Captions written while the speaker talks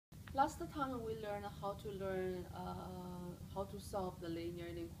Last time we learned how to solve the linear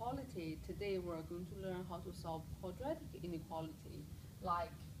inequality. Today we're going to learn how to solve quadratic inequality. Like,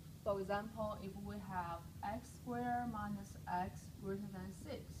 for example, if we have x squared minus x greater than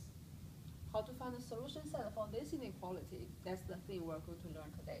 6, how to find the solution set for this inequality? That's the thing we're going to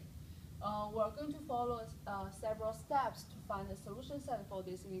learn today. We're going to follow several steps to find the solution set for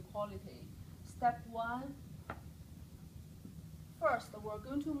this inequality. Step 1. First, we're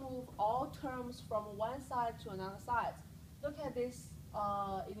going to move all terms from one side to another side. Look at this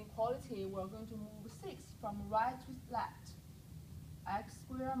inequality. We're going to move 6 from right to left. X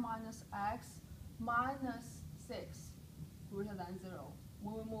squared minus x minus 6 greater than 0.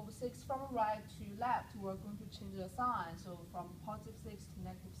 When we move 6 from right to left, we're going to change the sign. So from positive 6 to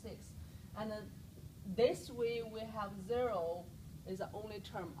negative 6. And this way, we have 0 is the only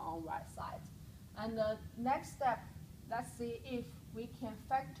term on right side. And the next step, let's see if we can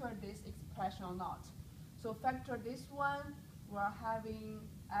factor this expression or not. So factor this one, we're having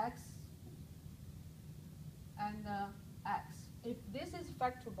x and x. If this is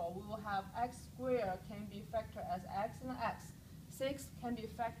factorable, we will have x squared can be factored as x and x. 6 can be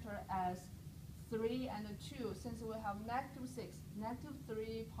factored as 3 and 2. Since we have negative 6, negative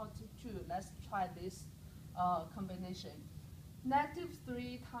 3, positive 2, let's try this combination. Negative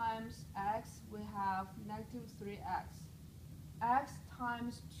 3 times x, we have negative 3x. X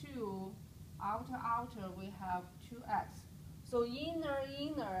times 2, outer, we have 2x. So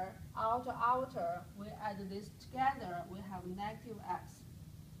inner, outer, we add this together, we have negative x.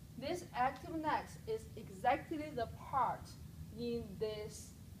 This active x is exactly the part in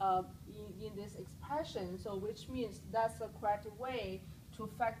this expression, so which means that's the correct way to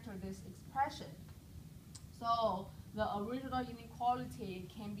factor this expression. So the original inequality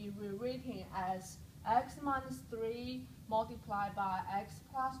can be rewritten as x minus 3 multiplied by x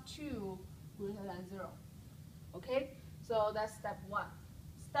plus 2 greater than 0. Okay, so that's step 1.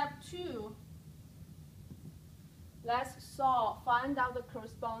 Step 2, let's find out the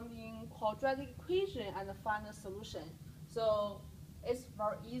corresponding quadratic equation and find the solution. So it's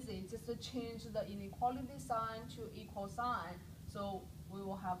very easy, just to change the inequality sign to equal sign. So we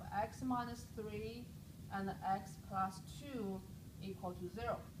will have x minus 3 and x plus 2 equal to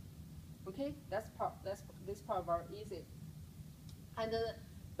 0. Okay, this part very easy. And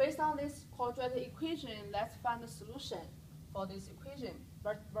based on this quadratic equation, let's find the solution for this equation.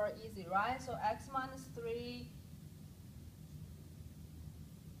 Very easy, right? So x minus 3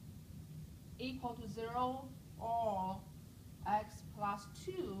 equal to 0, or x plus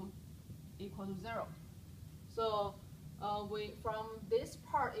 2 equal to 0. So from this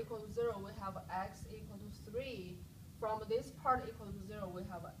part equal to 0, we have x equal to 3. From this part equal to 0, we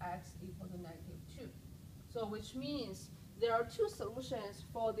have x equal to negative 2. So which means there are two solutions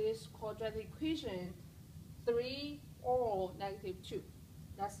for this quadratic equation, 3 or negative 2.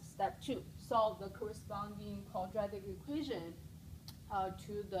 That's step 2. Solve the corresponding quadratic equation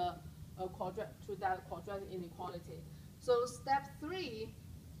to that quadratic inequality. So step 3,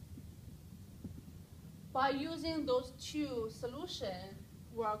 by using those two solutions,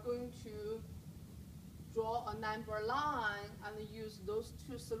 we are going to draw a number line and use those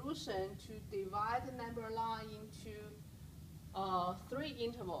two solutions to divide the number line into 3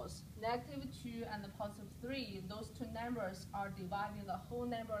 intervals, negative 2 and positive 3. Those two numbers are dividing the whole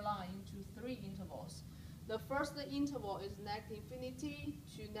number line into 3 intervals. The first interval is negative infinity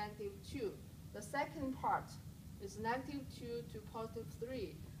to negative 2. The second part is negative 2 to positive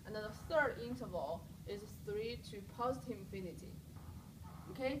 3. And then the third interval is 3 to positive infinity.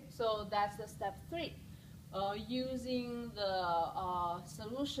 Okay, so that's the step 3. Using the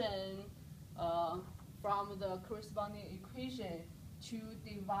solution from the corresponding equation to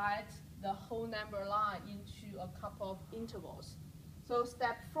divide the whole number line into a couple of intervals. So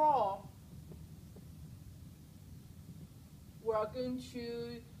step 4, we're going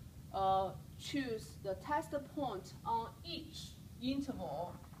to choose the test point on each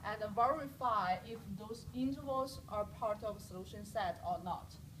interval and verify if those intervals are part of a solution set or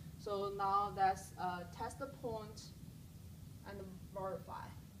not. So now let's test the point and verify.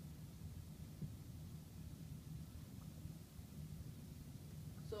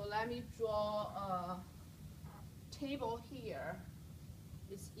 So let me draw a table here.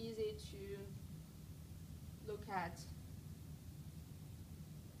 It's easy to look at.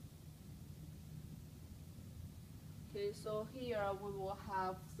 Okay, so here we will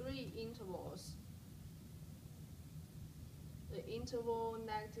have 3 intervals. The interval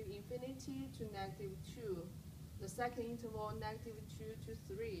negative infinity to negative 2. The second interval negative 2 to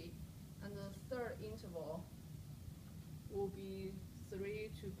 3. And the third interval will be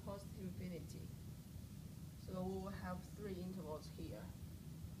 3 to positive negative infinity. So we will have 3 intervals here.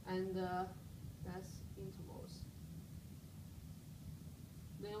 And that's intervals.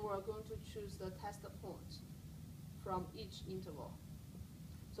 Then we're going to choose the test point from each interval.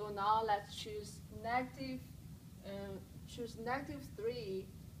 So now let's choose negative 3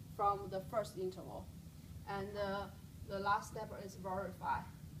 from the first interval. And the last step is verify.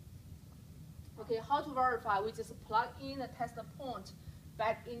 Okay, how to verify? We just plug in the test point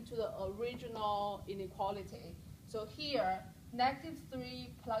back into the original inequality. So here, negative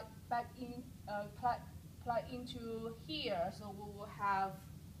 3 plug into here. So we will have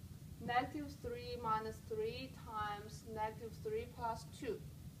negative 3 minus 3 times negative 3 plus 2.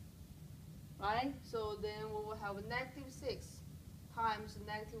 Right? So then we will have negative 6 times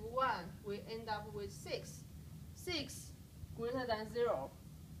negative 1. We end up with 6. 6 greater than 0.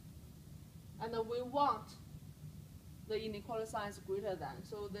 And we want the inequality sign is greater than.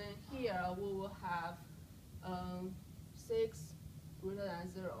 So then here we will have 6 greater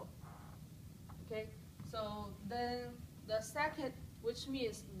than 0. Okay? So then the second, which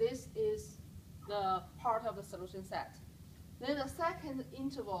means this is the part of the solution set. Then the second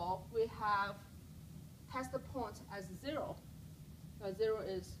interval, we have test point as 0. 0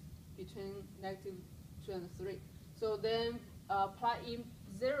 is between negative 2 and 3. So then plug in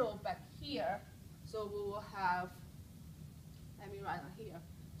 0 back here. So we will have, let me write on here.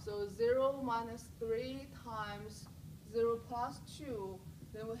 So 0 minus 3 times 0 plus 2.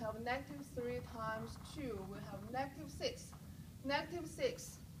 Then we have negative 3 times 2. We have negative 6. Negative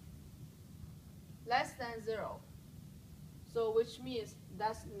 6 less than 0. So which means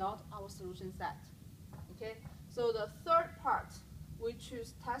that's not our solution set. Okay. So the third part, we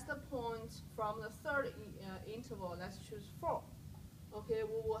choose test point from the third interval. Let's choose 4. Okay,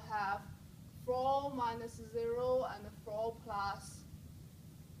 we will have 4 minus 0 and 4 plus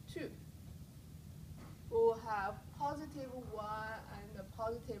 2. We will have positive 1 and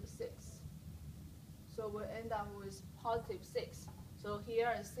positive 6. So we end up with positive 6. So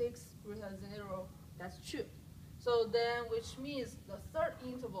here is 6 greater than 0, that's true. So then, which means the third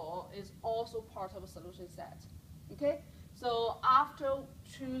interval is also part of a solution set. Okay? So after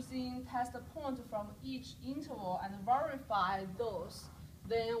choosing test point from each interval and verify those,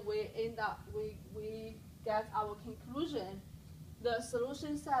 then we end up, we get our conclusion. The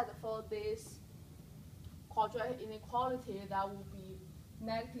solution set for this quadratic inequality, that will be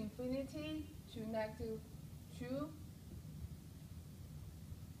negative infinity to negative 2,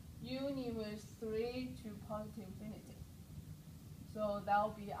 union with 3 to positive infinity. So that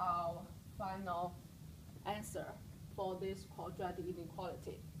will be our final answer for this quadratic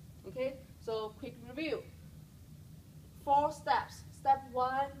inequality. Okay, so quick review. 4 steps. Step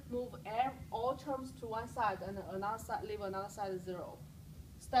 1, move all terms to one side and another side, leave another side 0.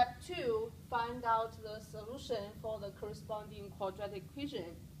 Step 2, find out the solution for the corresponding quadratic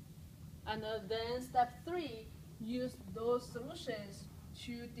equation. And then step 3, use those solutions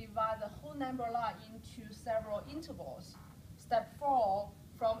to divide the whole number line into several intervals. Step 4,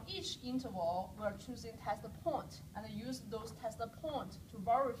 from each interval, we're choosing test point and use those test points to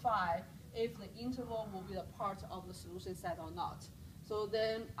verify if the interval will be a part of the solution set or not. So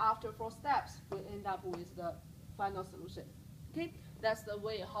then after 4 steps, we end up with the final solution. Okay, that's the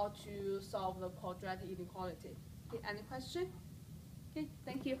way how to solve the quadratic inequality. Okay, any question? Okay,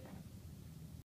 thank you.